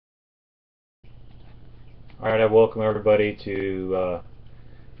Alright, I welcome everybody to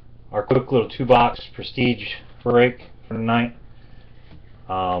our quick little 2-box prestige break for tonight.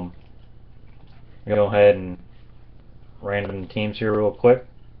 I'm going to go ahead and random teams here real quick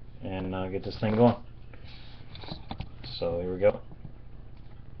and get this thing going. So here we go.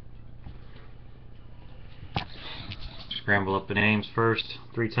 Scramble up the names first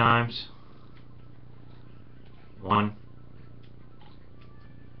 3 times. 1,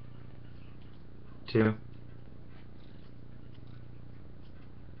 2,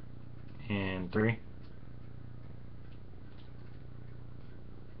 and 3.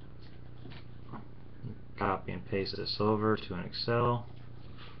 Copy and paste this over to an Excel.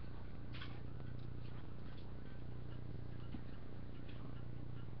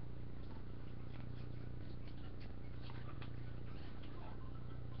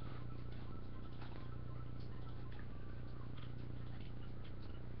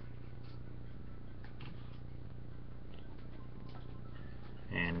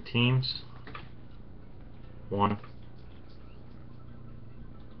 And teams. 1,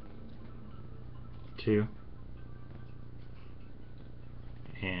 2,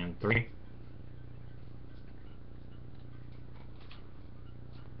 and 3.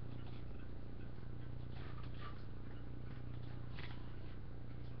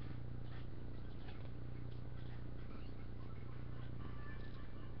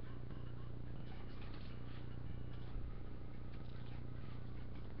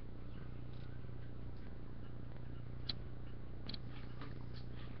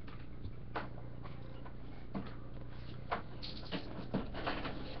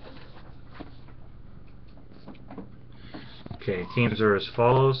 Okay, teams are as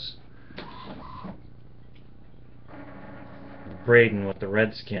follows. Braden with the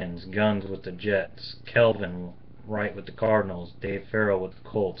Redskins, Guns with the Jets, Kelvin Wright with the Cardinals, Dave Farrell with the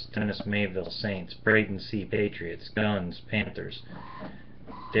Colts, Dennis Mayville Saints, Braden C. Patriots, Guns Panthers,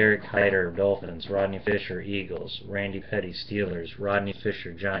 Derek Hyder Dolphins, Rodney Fisher Eagles, Randy Petty Steelers, Rodney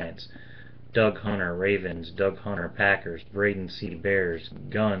Fisher Giants, Doug Hunter Ravens, Doug Hunter Packers, Braden C. Bears,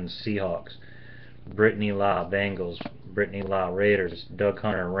 Guns Seahawks, Brittany Law Bengals, Brittany Law Raiders, Doug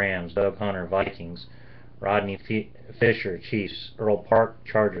Hunter Rams, Doug Hunter Vikings, Rodney Fisher Chiefs, Earl Park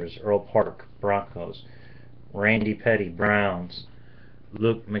Chargers, Earl Park Broncos, Randy Petty Browns,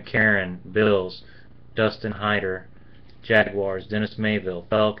 Luke McCarron Bills, Dustin Hyder Jaguars, Dennis Mayville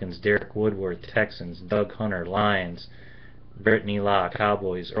Falcons, Derek Woodworth Texans, Doug Hunter Lions, Brittany Law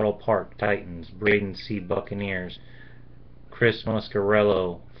Cowboys, Earl Park Titans, Braden C. Buccaneers, Chris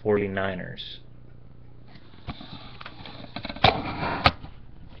Muscarello 49ers.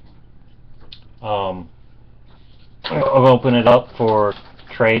 I'll open it up for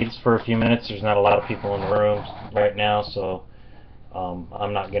trades for a few minutes. There's not a lot of people in the room right now, so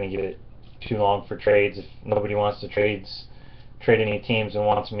I'm not going to give it too long for trades. If nobody wants to trade any teams and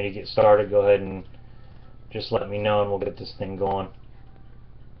wants me to get started, go ahead and just let me know and we'll get this thing going.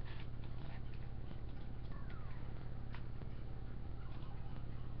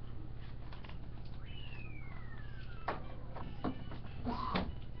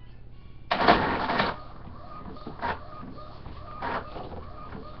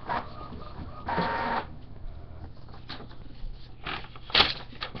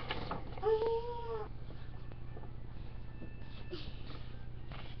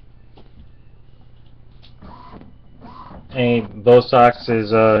 Hey, Bo Sox,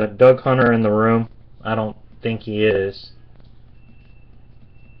 is Doug Hunter in the room? I don't think he is.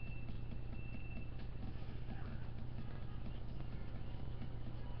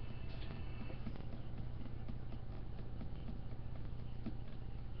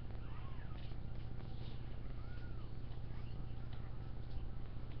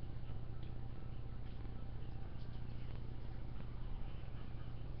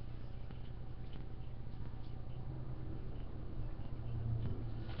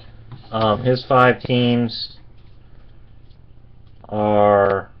 His 5 teams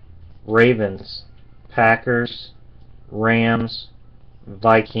are Ravens, Packers, Rams,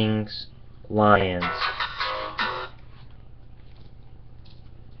 Vikings, Lions.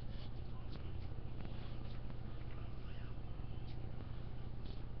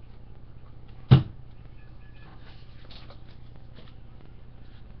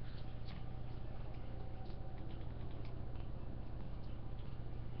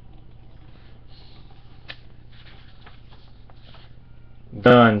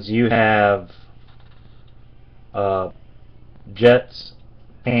 Guns, you have Jets,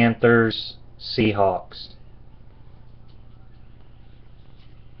 Panthers, Seahawks.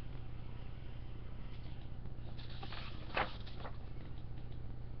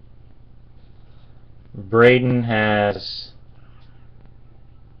 Braden has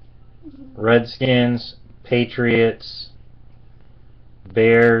Redskins, Patriots,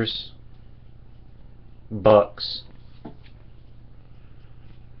 Bears, Bucks.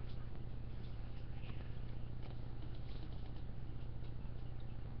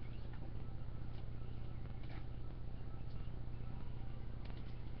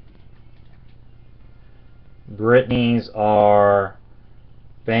 Brittany's are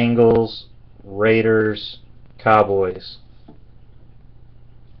Bengals, Raiders, Cowboys.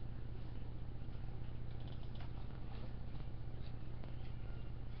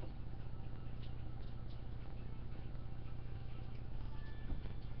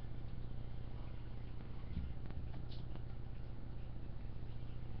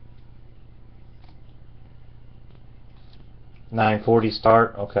 $9:40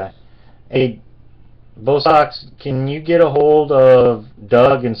 start. Okay. Hey, Bosox, can you get a hold of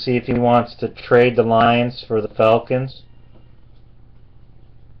Doug and see if he wants to trade the Lions for the Falcons?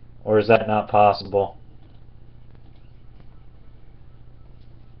 Or is that not possible?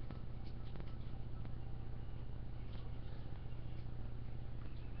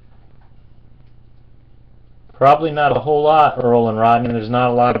 Probably not a whole lot, Earl and Rodney. There's not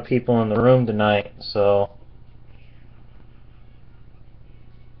a lot of people in the room tonight, so...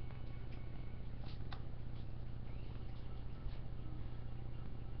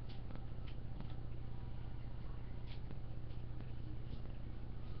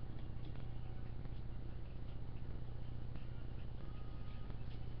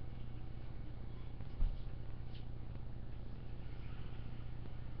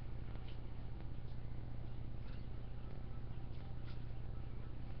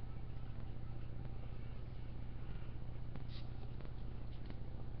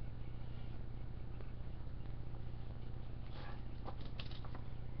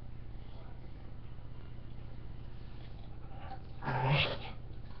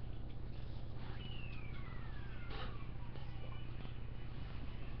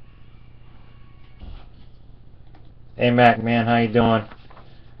 Hey, Mac, man, how you doing?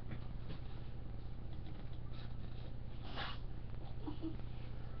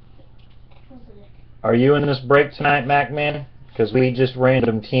 Are you in this break tonight, Mac, man? Because we just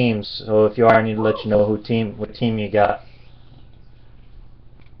random teams, so if you are, I need to let you know what team you got.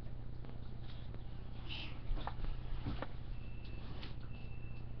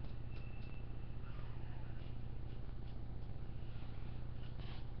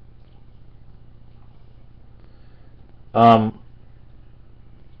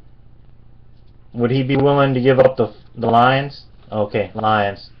 Would he be willing to give up the Lions? Okay,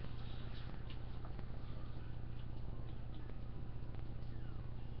 Lions.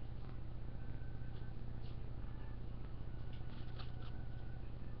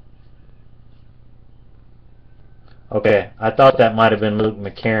 Okay, I thought that might have been Luke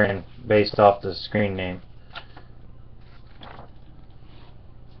McCarron based off the screen name.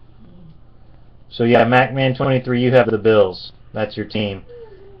 So yeah, MacMan23, you have the Bills. That's your team.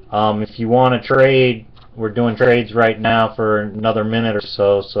 If you want to trade, we're doing trades right now for another minute or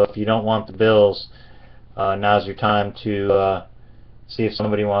so. So if you don't want the Bills, now's your time to see if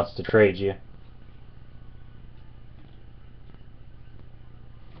somebody wants to trade you.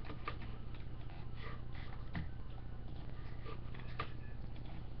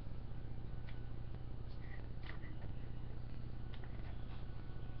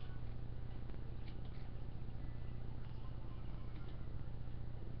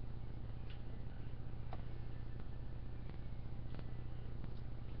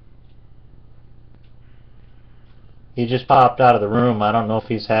 He just popped out of the room. I don't know if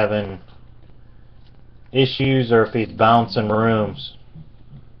he's having issues or if he's bouncing rooms.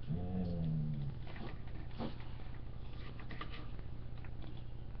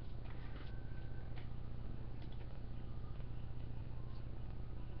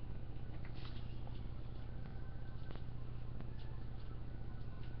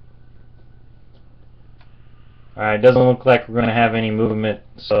 Alright, doesn't look like we're going to have any movement,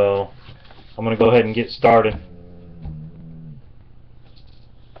 so I'm going to go ahead and get started.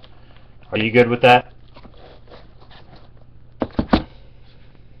 Are you good with that?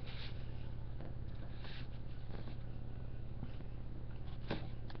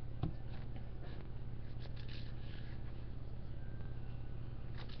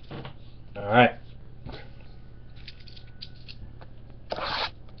 Alright.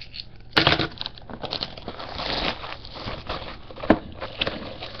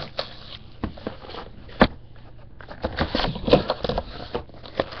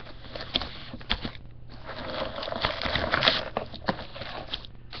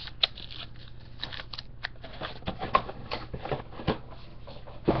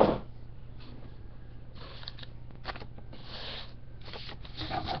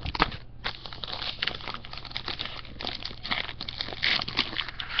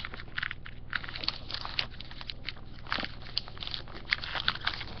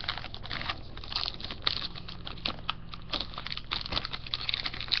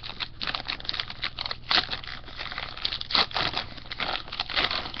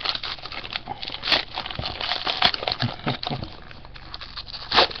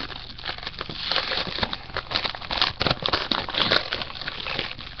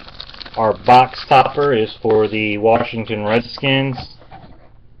 box topper is for the Washington Redskins.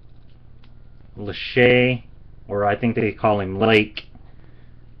 Lachey, or I think they call him Lake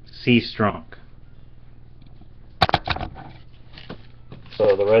Seastrunk.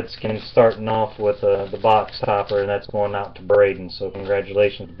 So the Redskins starting off with the box topper, and that's going out to Braden. So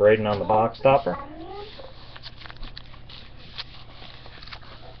congratulations, Braden, on the box topper.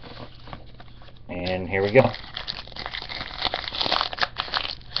 And here we go.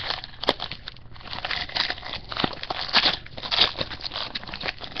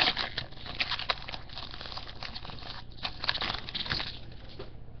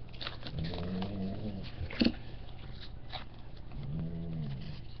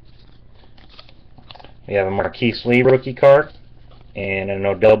 We have a Marquise Lee rookie card and an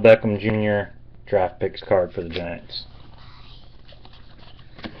Odell Beckham Jr. draft picks card for the Giants.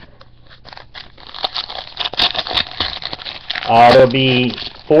 There'll be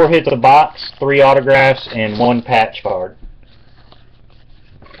 4 hits a box, 3 autographs, and 1 patch card.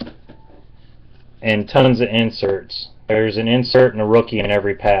 And tons of inserts. There's an insert and a rookie in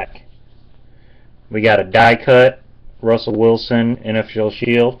every pack. We got a die cut Russell Wilson NFL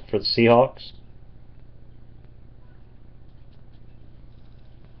Shield for the Seahawks.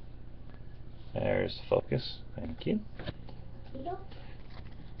 There's the focus. Thank you.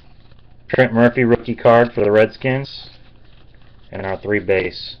 Trent Murphy rookie card for the Redskins. And our 3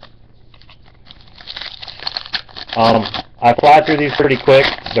 base. I fly through these pretty quick.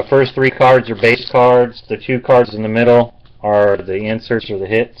 The first 3 cards are base cards. The 2 cards in the middle are the inserts or the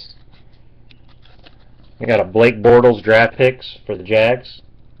hits. We got a Blake Bortles draft picks for the Jags.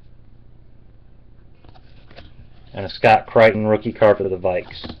 And a Scott Crichton rookie card for the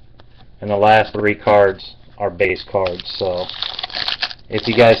Vikes. And the last 3 cards are base cards. So if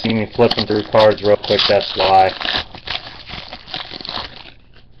you guys see me flipping through cards real quick, that's why.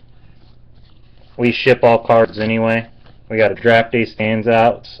 We ship all cards anyway. We got a draft day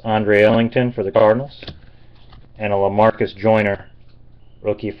standouts Andre Ellington for the Cardinals and a LaMarcus Joyner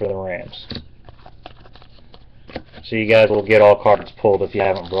rookie for the Rams. So you guys will get all cards pulled if you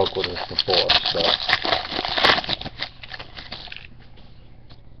haven't broke with us before. So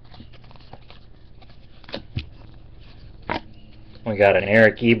we got an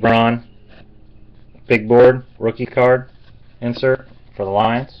Eric Ebron big board rookie card insert for the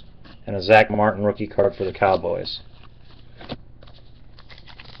Lions. And a Zach Martin rookie card for the Cowboys.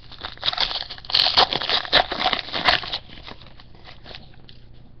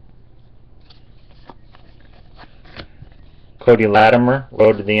 Cody Latimer,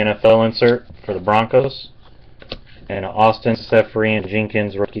 Road to the NFL insert for the Broncos. And an Austin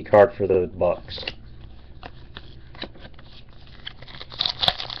Seferian-Jenkins rookie card for the Bucks.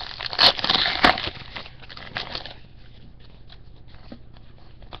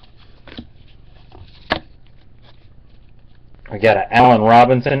 We got an Allen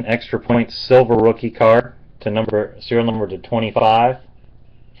Robinson extra point silver rookie card to serial number to 25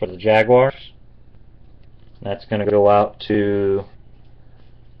 for the Jaguars. That's going to go out to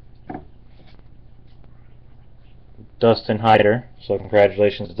Dustin Hyder. So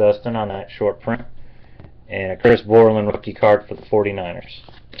congratulations, Dustin, on that short print. And a Chris Borland rookie card for the 49ers.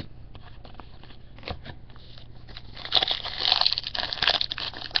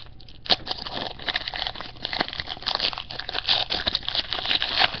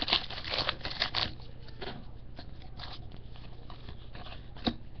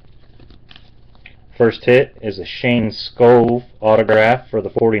 First hit is a Shane Skov autograph for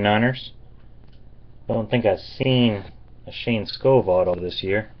the 49ers. I don't think I've seen a Shane Skov auto this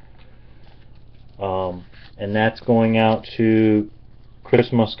year. And that's going out to Chris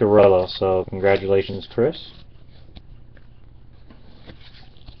Muscarella, so congratulations, Chris.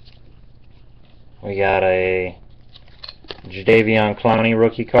 We got a Jadeveon Clowney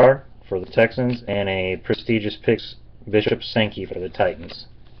rookie card for the Texans and a prestigious picks Bishop Sankey for the Titans.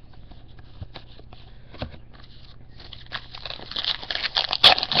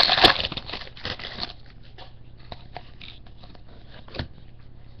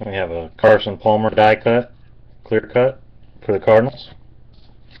 We have a Carson Palmer die cut, clear cut for the Cardinals,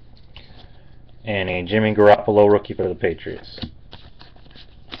 and a Jimmy Garoppolo rookie for the Patriots.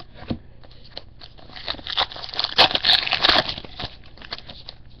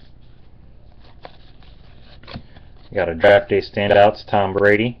 We got a draft day standouts Tom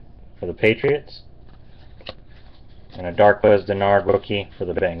Brady for the Patriots, and a Darqueze Dennard rookie for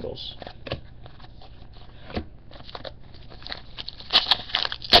the Bengals.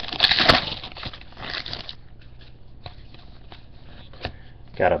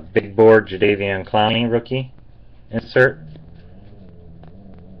 Got a big board Jadeveon Clowney rookie insert.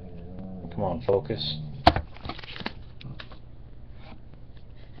 Come on, focus.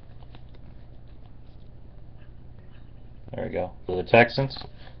 There we go. For the Texans.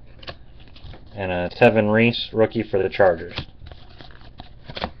 And a Tevin Reese, rookie for the Chargers.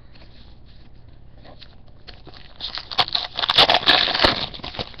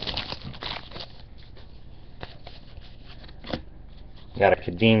 Got a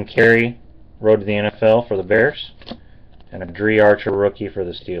Kadeem Carey, road to the NFL for the Bears. And a Dre Archer, rookie for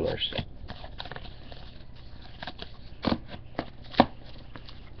the Steelers.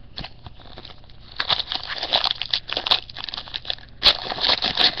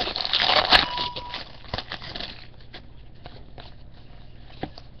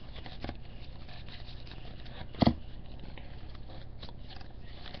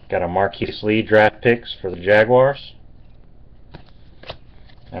 Got a Marquise Lee draft picks for the Jaguars.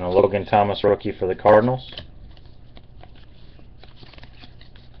 And a Logan Thomas rookie for the Cardinals.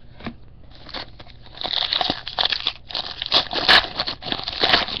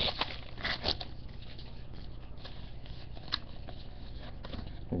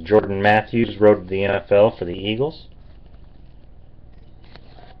 Jordan Matthews, road to the NFL for the Eagles.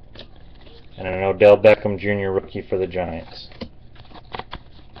 And an Odell Beckham Jr. rookie for the Giants.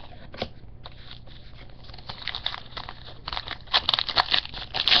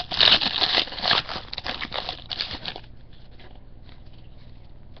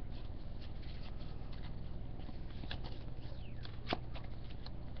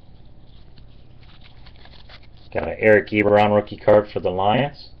 Got an Eric Ebron rookie card for the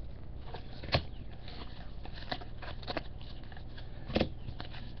Lions.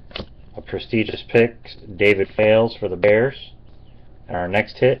 A prestigious pick, David Fales for the Bears. And our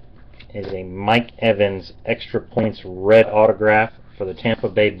next hit is a Mike Evans extra points red autograph for the Tampa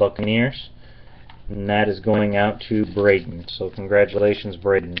Bay Buccaneers. And that is going out to Braden. So congratulations,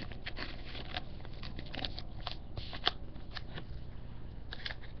 Braden.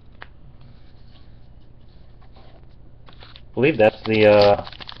 I believe that's the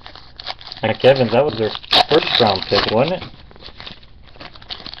Mike Evans. That was their first round pick, wasn't it?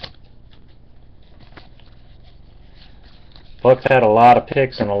 Bucks had a lot of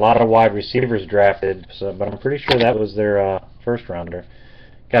picks and a lot of wide receivers drafted, but I'm pretty sure that was their first rounder.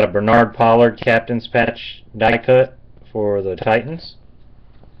 Got a Bernard Pollard captain's patch die cut for the Titans.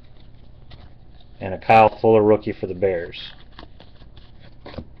 And a Kyle Fuller rookie for the Bears.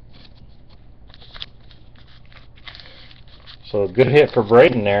 So a good hit for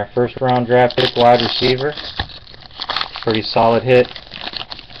Braden there. First round draft pick, wide receiver. Pretty solid hit.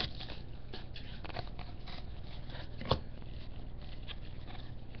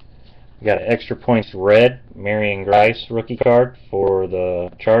 We got an extra points red, Marion Grice rookie card for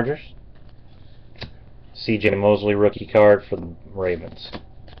the Chargers. CJ Mosley rookie card for the Ravens.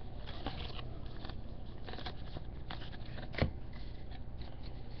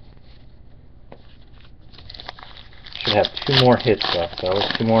 Should have two more hits left, though.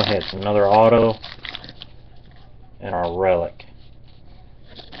 Two more hits. Another auto and our relic.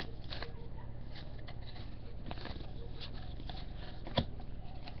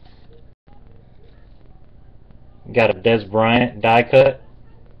 Got a Des Bryant die cut.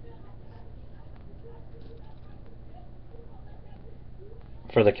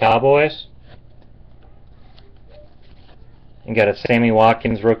 For the Cowboys. And got a Sammy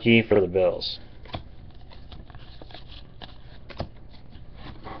Watkins rookie for the Bills.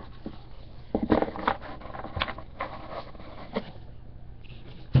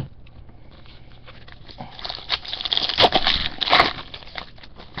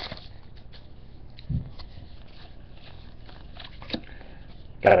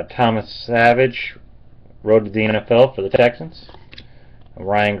 Got a Thomas Savage, road to the NFL for the Texans. A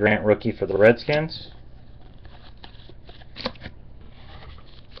Ryan Grant rookie for the Redskins.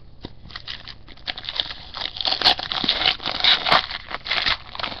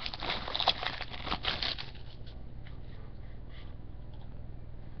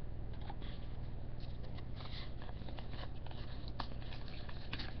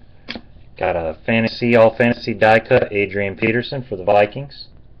 Got a all fantasy die cut, Adrian Peterson for the Vikings.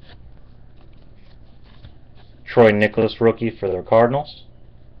 Troy Nicholas rookie for the Cardinals.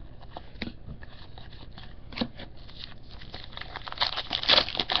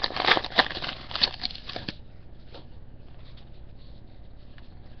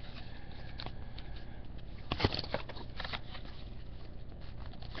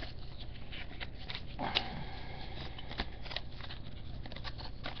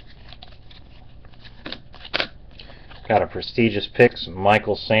 Got a prestigious picks,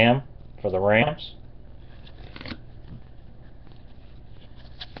 Michael Sam for the Rams.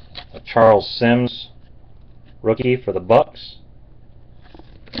 A Charles Sims, rookie for the Bucks.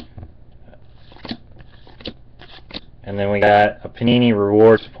 And then we got a Panini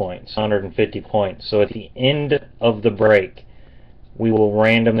Rewards points, 150 points. So at the end of the break, we will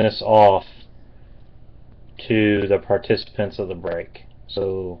random this off to the participants of the break.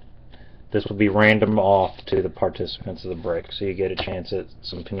 So this will be random off to the participants of the break, so you get a chance at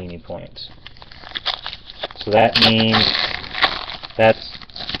some Panini points. So that means that's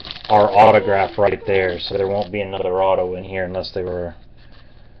our autograph right there, so there won't be another auto in here unless they were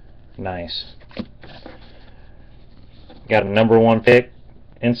nice. Got a #1 pick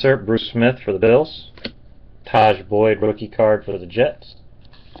insert, Bruce Smith for the Bills. Taj Boyd rookie card for the Jets.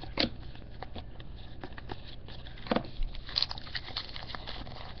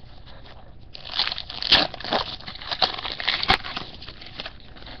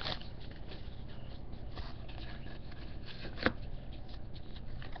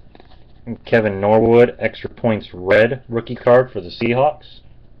 Kevin Norwood, extra points red rookie card for the Seahawks.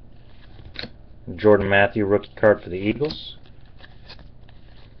 Jordan Matthew rookie card for the Eagles.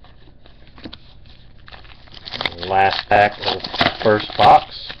 Last pack of the first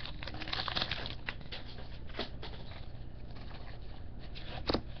box.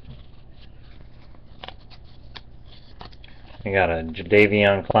 We got a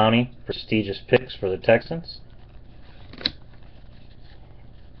Jadeveon Clowney, prestigious picks for the Texans.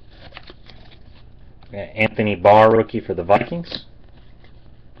 Anthony Barr rookie for the Vikings.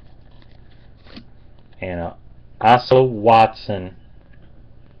 And a Asa Watson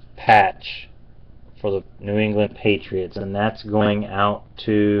patch for the New England Patriots, and that's going out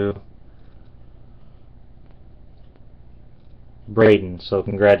to Braden. So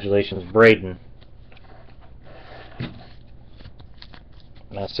congratulations, Braden. And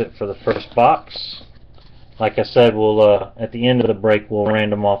that's it for the first box. Like I said, we'll at the end of the break we'll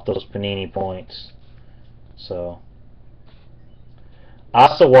random off those Panini points. So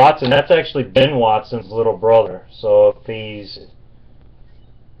Asa Watson, that's actually Ben Watson's little brother. So if he's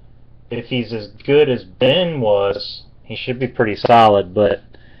as good as Ben was, he should be pretty solid. But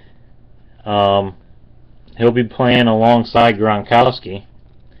he'll be playing alongside Gronkowski,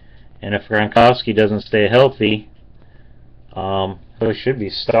 and if Gronkowski doesn't stay healthy, he should be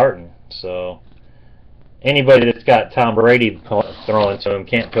starting. So anybody that's got Tom Brady throwing to him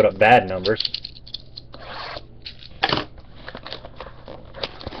can't put up bad numbers.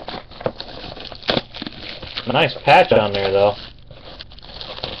 Nice patch on there, though.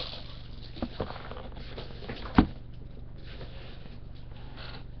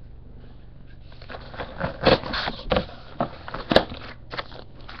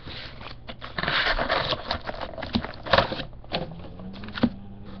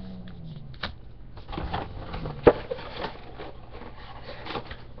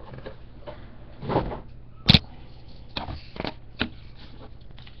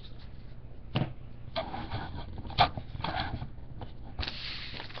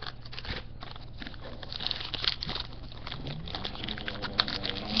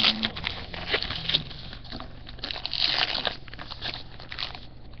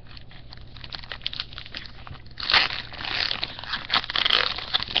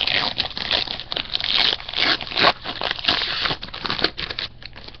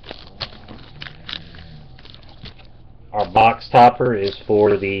 Our box topper is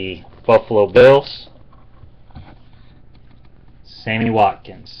for the Buffalo Bills, Sammy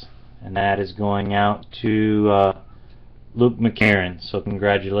Watkins, and that is going out to Luke McCarron. So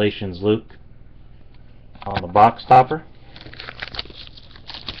congratulations, Luke, on the box topper.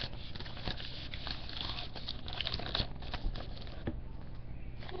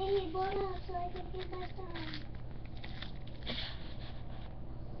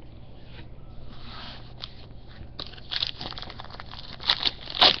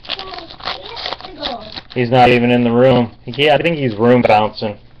 He's not even in the room. I think he's room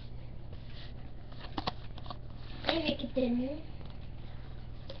bouncing.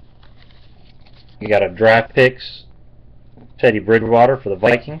 You got a draft picks, Teddy Bridgewater for the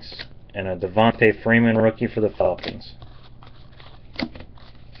Vikings, and a Devontae Freeman rookie for the Falcons.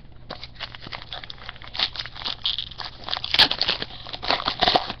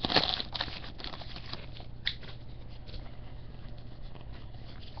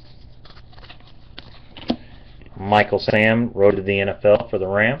 Michael Sam, road to the NFL for the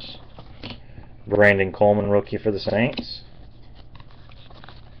Rams. Brandon Coleman, rookie for the Saints.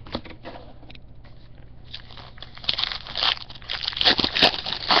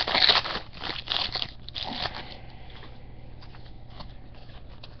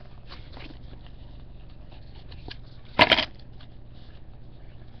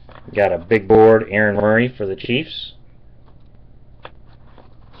 Got a big board Aaron Murray for the Chiefs.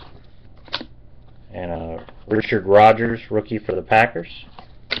 And a Richard Rodgers rookie for the Packers.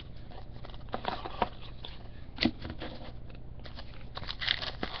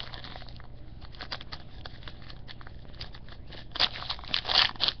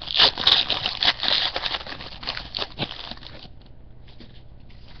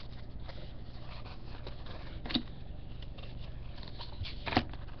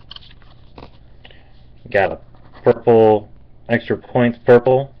 Got a purple, extra points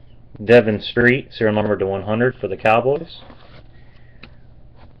purple, Devin Street, serial number to 100 for the Cowboys.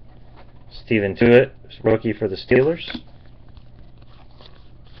 Steven Tuitt, rookie for the Steelers.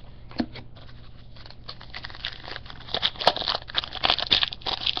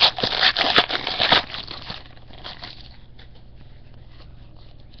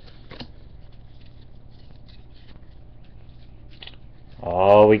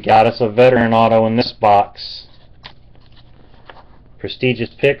 Oh, we got us a veteran auto in this box. Prestigious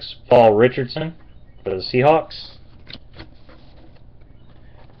Picks, Paul Richardson for the Seahawks.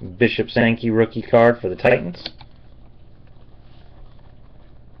 Bishop Sankey rookie card for the Titans.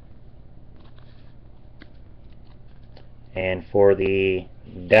 And for the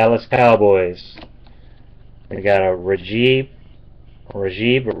Dallas Cowboys, we got a Rajiv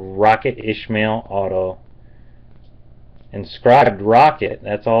Rocket Ishmael auto. Inscribed Rocket,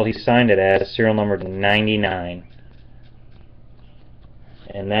 that's all he signed it as, serial number to 99.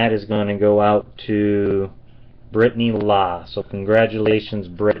 And that is going to go out to Brittany La. So congratulations,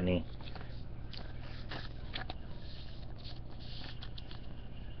 Brittany.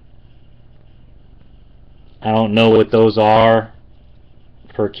 I don't know what those are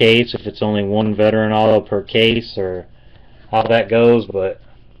per case, if it's only one veteran auto per case or how that goes, but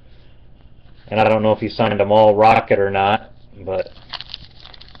and I don't know if he signed them all Rocket or not, but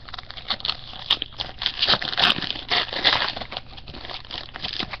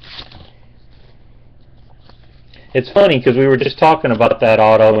it's funny because we were just talking about that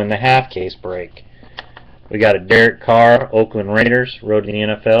auto in the half case break. We got a Derek Carr, Oakland Raiders, road to the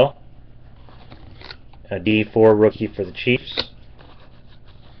NFL. A D4 rookie for the Chiefs.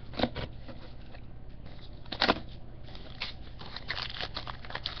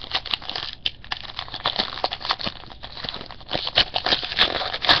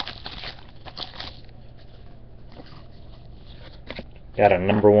 Got a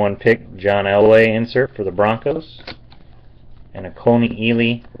 #1 pick, John Elway insert for the Broncos. And a Coney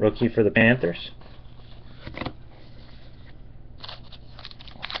Ely rookie for the Panthers.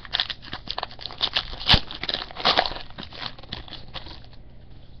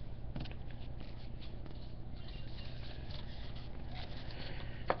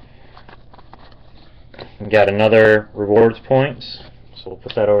 We got another rewards points, so we'll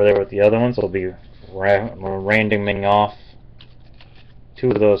put that over there with the other ones. We'll be randoming off 2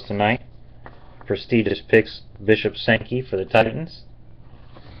 of those tonight. Prestigious Picks, Bishop Sankey for the Titans.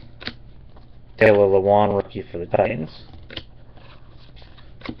 Taylor Lewan rookie for the Titans.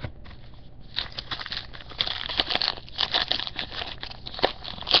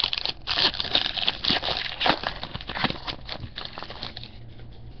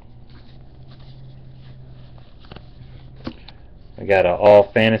 We got an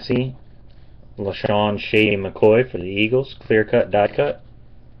All Fantasy LaShawn Shady McCoy for the Eagles, clear cut, die cut.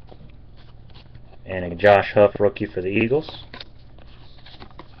 And a Josh Huff rookie for the Eagles.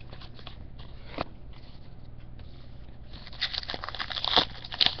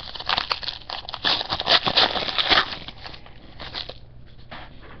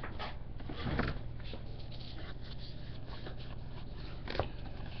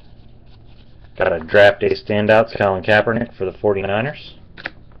 Got a draft day standouts, Colin Kaepernick for the 49ers.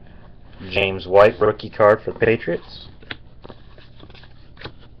 James White rookie card for the Patriots.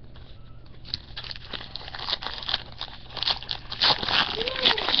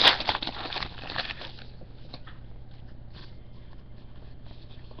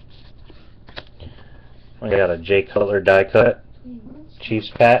 We got a Jay Cutler die cut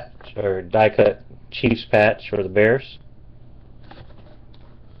Chiefs patch, or die cut Chiefs patch for the Bears.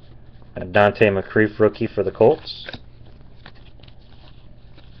 A Dante McCreef rookie for the Colts.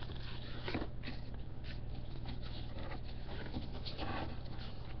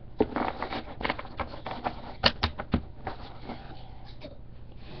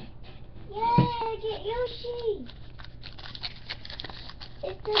 Yay, get Yoshi!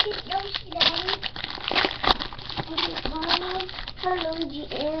 It's to get Yoshi, Daddy. I get Mario, Luigi,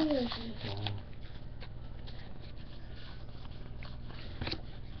 and Yoshi.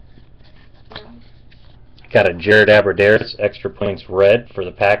 Got a Jared Abbrederis extra points red for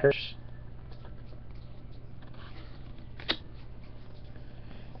the Packers.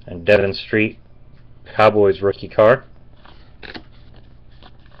 And Devin Street Cowboys rookie card.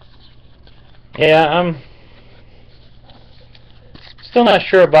 Yeah, I'm still not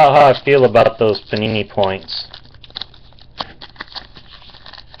sure about how I feel about those Panini points.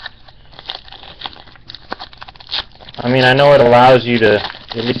 I mean, I know it allows you to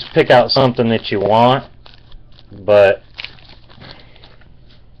at least pick out something that you want, but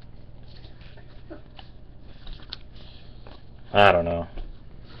I don't know.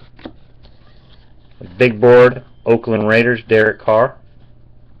 Big board, Oakland Raiders, Derek Carr.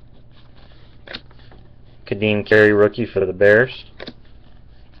 Kadeem Carey rookie for the Bears.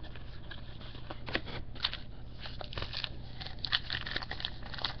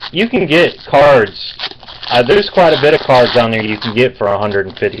 You can get cards. There's quite a bit of cards on there you can get for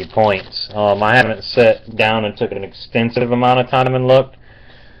 150 points. I haven't sat down and took an extensive amount of time and looked.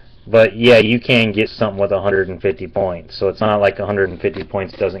 But yeah, you can get something with 150 points. So it's not like 150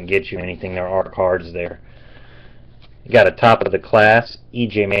 points doesn't get you anything. There are cards there. You got a top of the class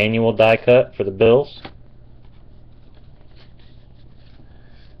E.J. Manuel die cut for the Bills.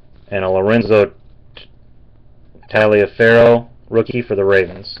 And a Lorenzo Taliaferro rookie for the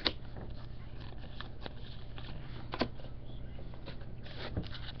Ravens.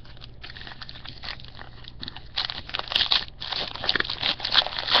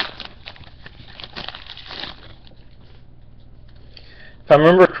 If I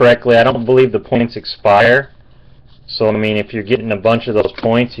remember correctly, I don't believe the points expire. So I mean, if you're getting a bunch of those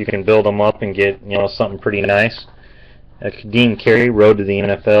points, you can build them up and get, you know, something pretty nice. Kadeem Carey, Road to the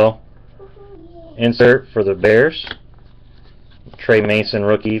NFL insert for the Bears. Trey Mason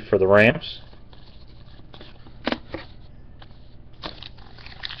rookie for the Rams.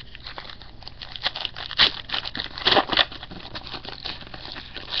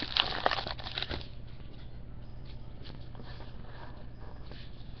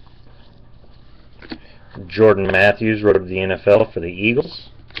 Jordan Matthews, Road to the NFL for the Eagles.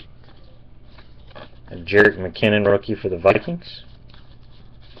 And Jerick McKinnon rookie for the Vikings.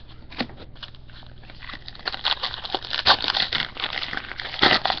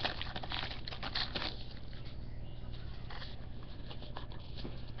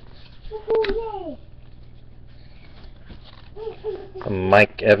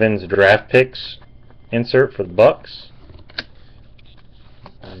 Mike Evans draft picks insert for the Bucks.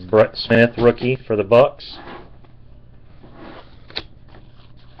 Brett Smith rookie for the Bucks.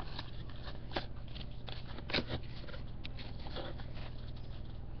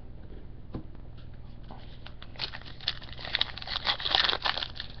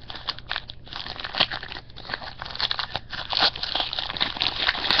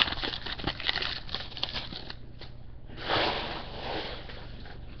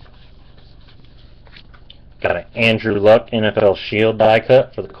 Got an Andrew Luck NFL Shield die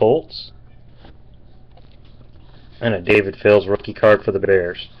cut for the Colts. And a David Fields rookie card for the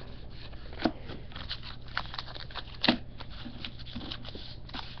Bears.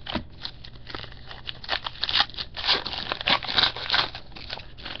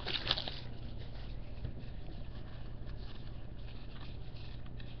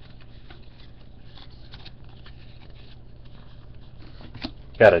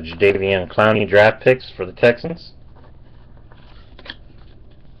 Got a Jadeveon Clowney draft picks for the Texans.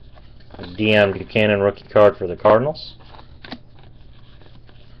 A Deion Buchanan rookie card for the Cardinals.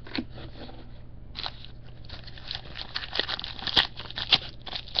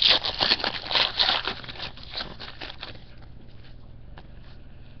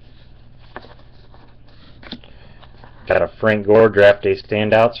 Got a Frank Gore draft day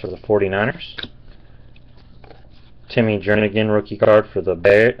standouts for the 49ers. Timmy Jernigan rookie card for the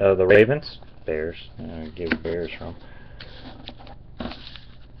Ravens. Bears. I gave Bears from.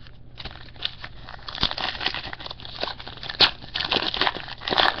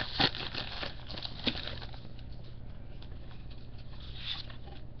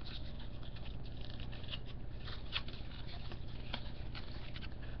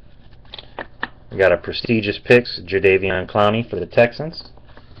 We got a prestigious picks, Jadeveon Clowney for the Texans.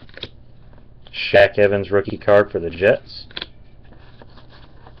 Shaq Evans rookie card for the Jets.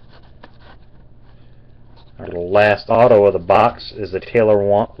 Our last auto of the box is the Taylor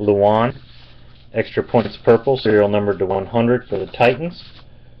Lewan extra points purple, serial numbered to 100 for the Titans.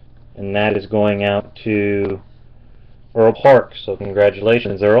 And that is going out to Earl Park. So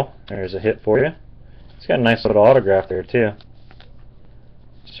congratulations, Earl. There's a hit for you. It's got a nice little autograph there too.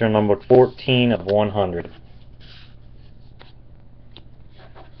 Serial number 14 of 100.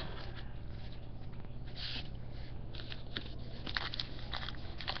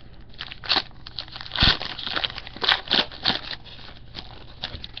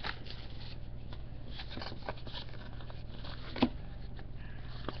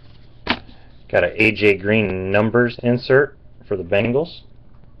 Got a AJ Green numbers insert for the Bengals.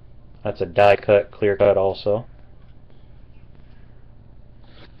 That's a die cut, clear cut also.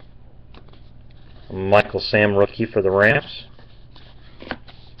 A Michael Sam rookie for the Rams.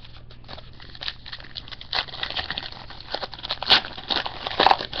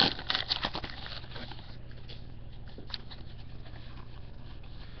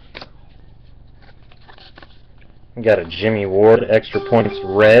 Got a Jimmy Ward extra points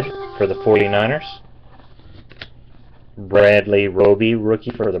red for the 49ers. Bradley Roby rookie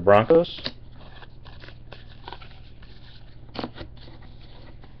for the Broncos.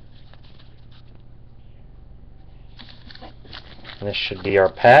 And this should be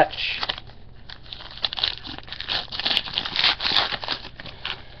our patch.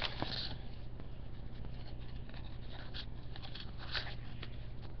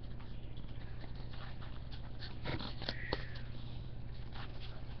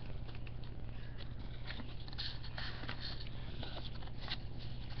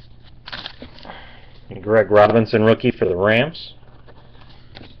 Greg Robinson rookie for the Rams.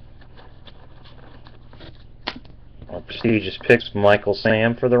 Our prestigious picks, Michael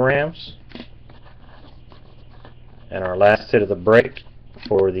Sam for the Rams. And our last hit of the break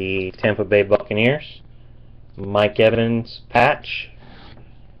for the Tampa Bay Buccaneers, Mike Evans patch.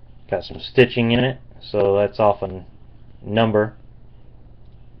 Got some stitching in it, so that's off a number.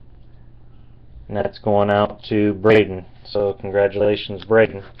 And that's going out to Braden. So congratulations,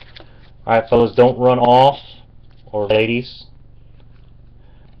 Braden. Alright, fellas, don't run off, or ladies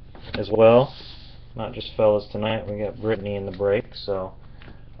as well. Not just fellas tonight. We got Brittany in the break, so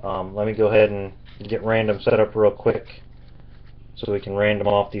let me go ahead and get random set up real quick so we can random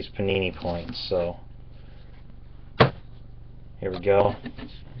off these Panini points. So here we go.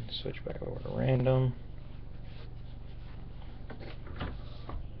 Switch back over to random.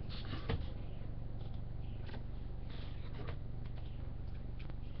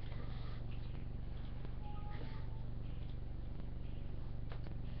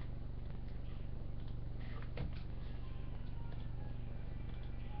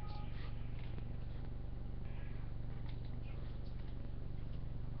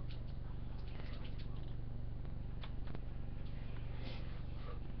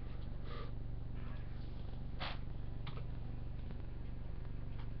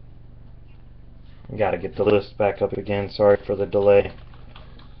 Got to get the list back up again. Sorry for the delay.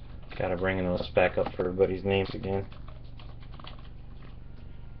 Got to bring the list back up for everybody's names again.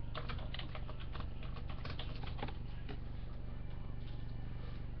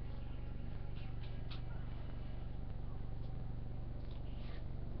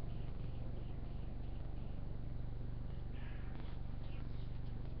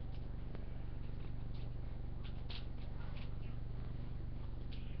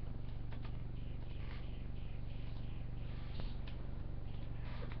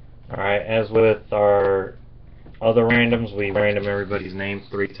 Alright, as with our other randoms, we random everybody's name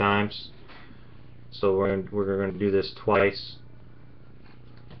 3 times. So we're going to do this twice.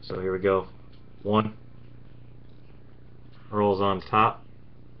 So here we go. 1. Earl's on top.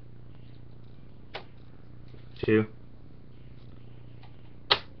 2.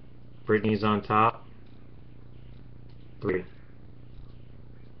 Brittany's on top. 3.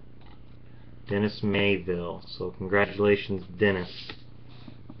 Dennis Mayville. So congratulations, Dennis,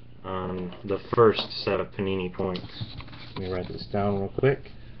 on the first set of Panini points. Let me write this down real quick.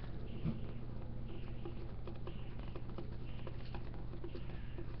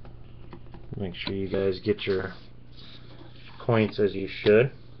 Make sure you guys get your points as you should.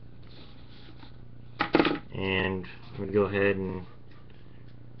 And I'm going to go ahead and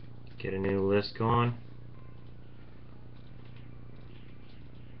get a new list going.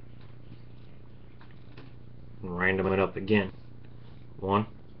 And random it up again. 1.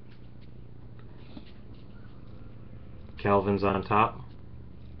 Calvin's on top.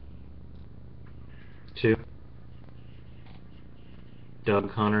 2. Doug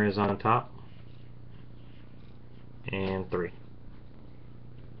Hunter is on top. And 3.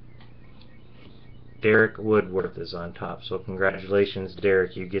 Derek Woodworth is on top. So congratulations,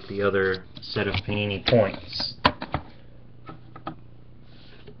 Derek. You get the other set of Panini points.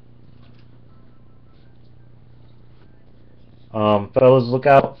 Fellas, look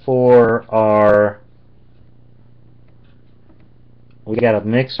out for our... We got a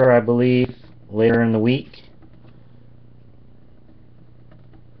mixer, I believe, later in the week.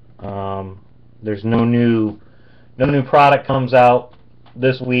 There's no new product comes out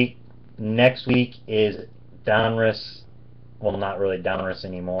this week. Next week is Donruss, well, not really Donruss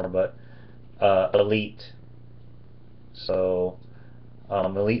anymore, but Elite. So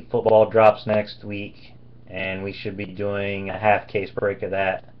Elite Football drops next week, and we should be doing a half case break of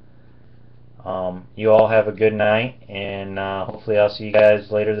that. You all have a good night, and hopefully I'll see you guys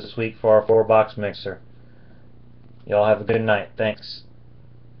later this week for our 4-box mixer. You all have a good night. Thanks.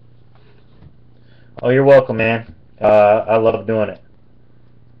 Oh, you're welcome, man. I love doing it.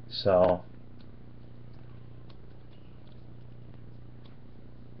 So...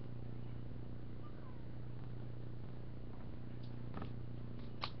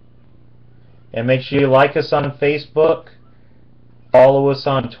 and make sure you like us on Facebook, follow us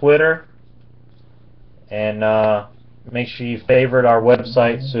on Twitter, and make sure you favorite our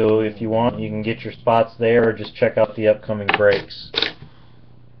website, so if you want you can get your spots there or just check out the upcoming breaks.